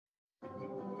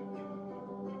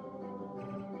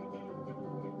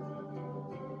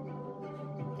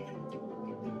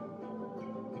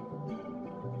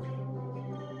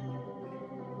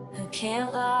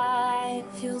can't lie,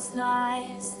 it feels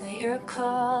nice that you're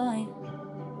calling.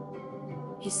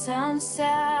 You sound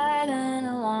sad and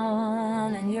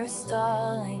alone, and you're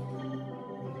stalling.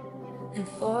 And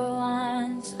for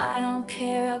once, I don't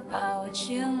care about what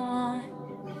you want,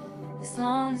 as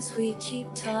long as we keep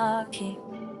talking.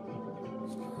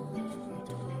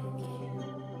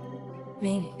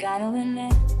 Mean, you gotta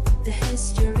admit, the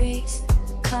history's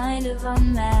kind of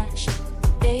unmatched.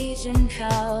 Asian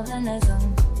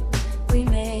Calvinism, we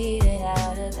made it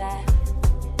out of that.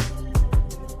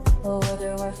 Or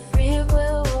whether we're free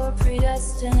will or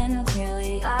predestined,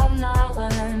 clearly I've not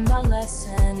learned my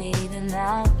lesson even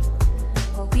now.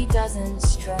 Hope he doesn't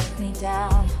strike me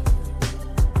down.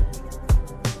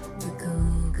 The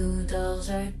Goo Goo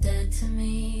Dolls are dead to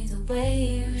me, the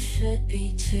way you should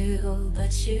be too.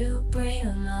 But you bring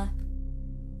them up,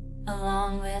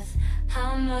 along with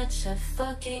how much I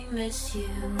fucking miss you.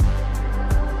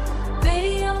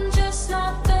 Baby, I'm just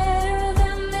not better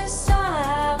than this, I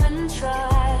haven't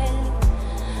tried.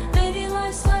 Maybe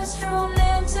life's less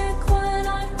romantic when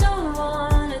I don't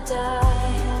wanna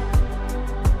die.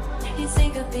 You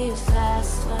think I'd be a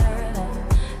fast learner,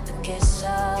 but guess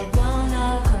I won't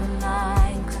ever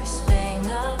mind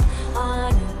crisping up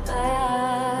on your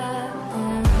back.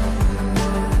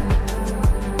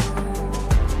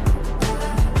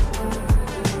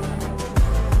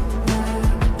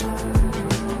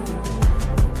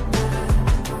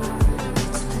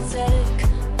 It's pathetic,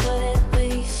 but at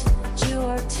least you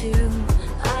are too.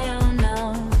 I don't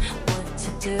know what to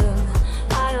do.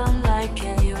 I don't like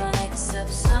anyone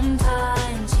except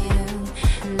sometimes you.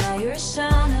 And now you're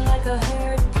sounding like a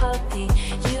hurt puppy.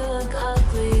 You look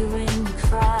ugly when you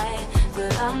cry,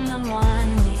 but I'm the one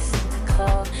you think to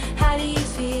call. How do you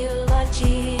feel like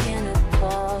cheating at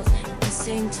balls? At the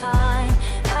same time,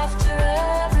 after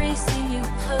everything you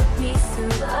put me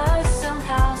through, I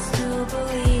somehow still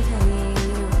believe in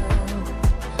you.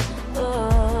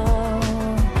 Oh,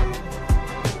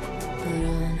 but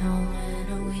I know in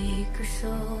a week or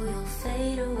so you'll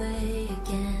fade away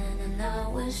again, and I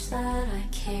wish that I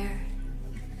cared.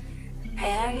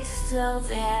 Hey, are you still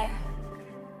there?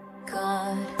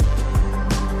 God,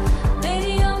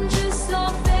 maybe I'm just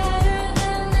not better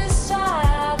than this, I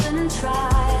haven't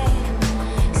tried.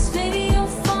 'Cause maybe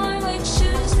you'll finally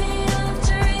choose me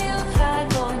after you've had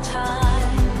more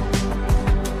time.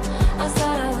 I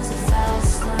thought I was a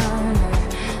fast learner,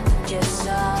 but guess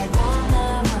I won't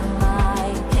ever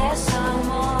mind. Guess I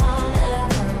won't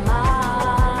ever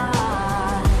mind.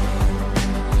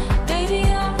 Baby,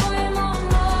 I'm way more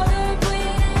mother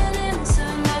bleeding into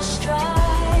my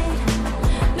stride.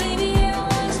 Maybe it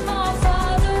was my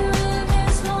father in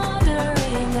his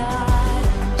wandering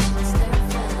eyes.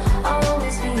 I'll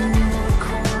always be in your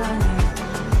corner,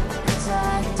 'cause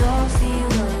I don't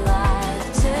feel alive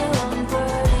till I'm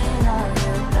burning on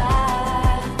your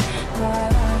back.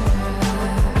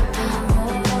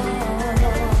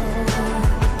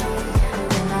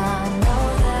 And I know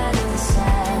that it's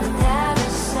sad that I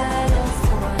settle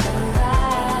for the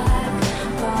back.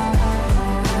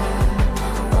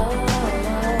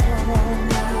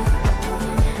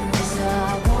 'Cause I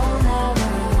won't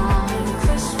ever mind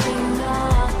crisping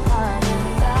up on your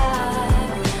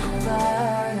back.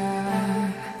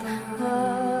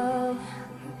 Oh,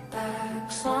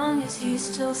 as long as you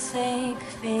still think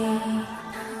of me.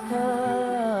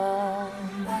 Oh.